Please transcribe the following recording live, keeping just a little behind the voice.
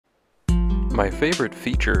My favorite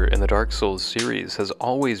feature in the Dark Souls series has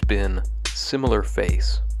always been similar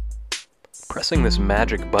face. Pressing this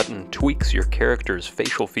magic button tweaks your character's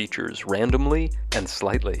facial features randomly and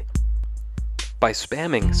slightly. By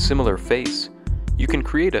spamming similar face, you can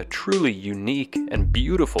create a truly unique and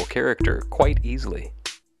beautiful character quite easily.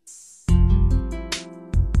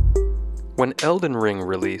 When Elden Ring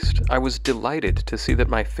released, I was delighted to see that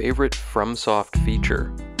my favorite FromSoft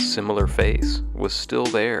feature, similar face, was still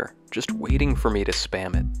there, just waiting for me to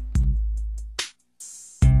spam it.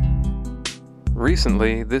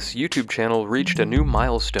 Recently, this YouTube channel reached a new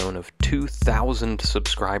milestone of 2,000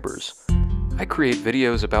 subscribers. I create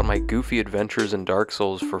videos about my goofy adventures in Dark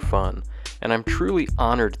Souls for fun, and I'm truly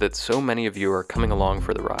honored that so many of you are coming along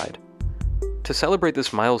for the ride. To celebrate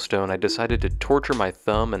this milestone, I decided to torture my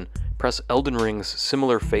thumb and press Elden Ring's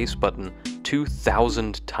similar face button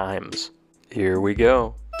 2,000 times. Here we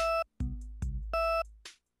go.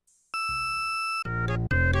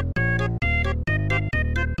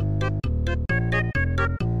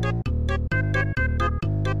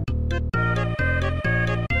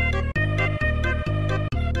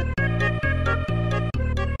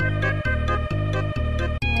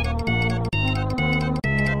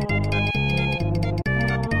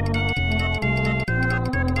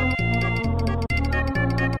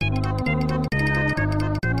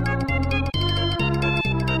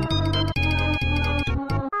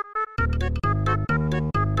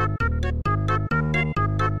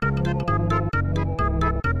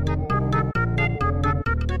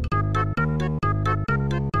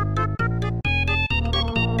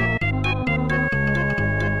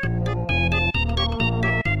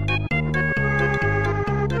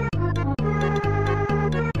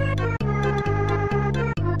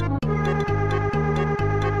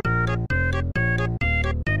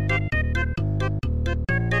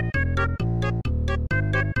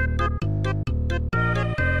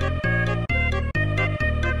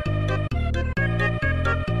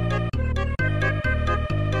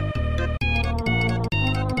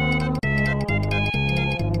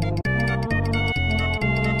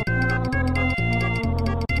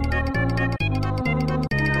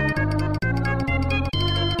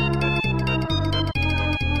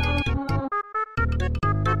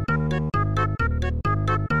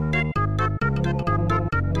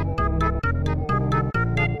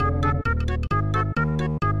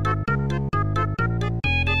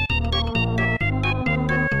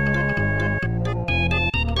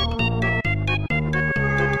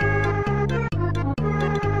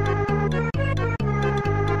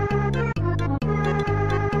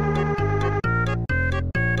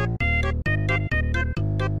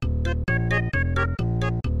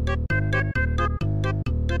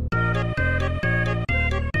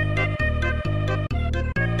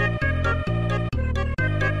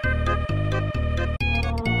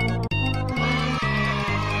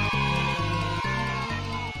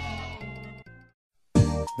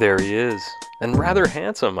 There he is, and rather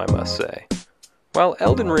handsome, I must say. While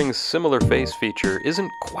Elden Ring's similar face feature isn't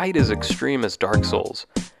quite as extreme as Dark Souls,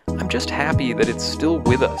 I'm just happy that it's still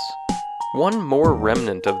with us. One more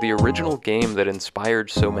remnant of the original game that inspired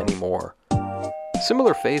so many more.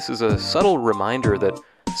 Similar face is a subtle reminder that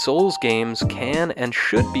Souls games can and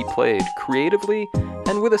should be played creatively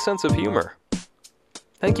and with a sense of humor.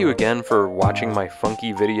 Thank you again for watching my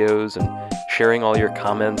funky videos and sharing all your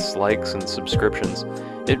comments, likes, and subscriptions.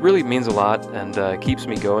 It really means a lot and keeps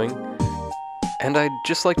me going. And I'd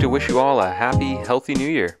just like to wish you all a happy, healthy new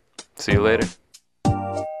year. See you later.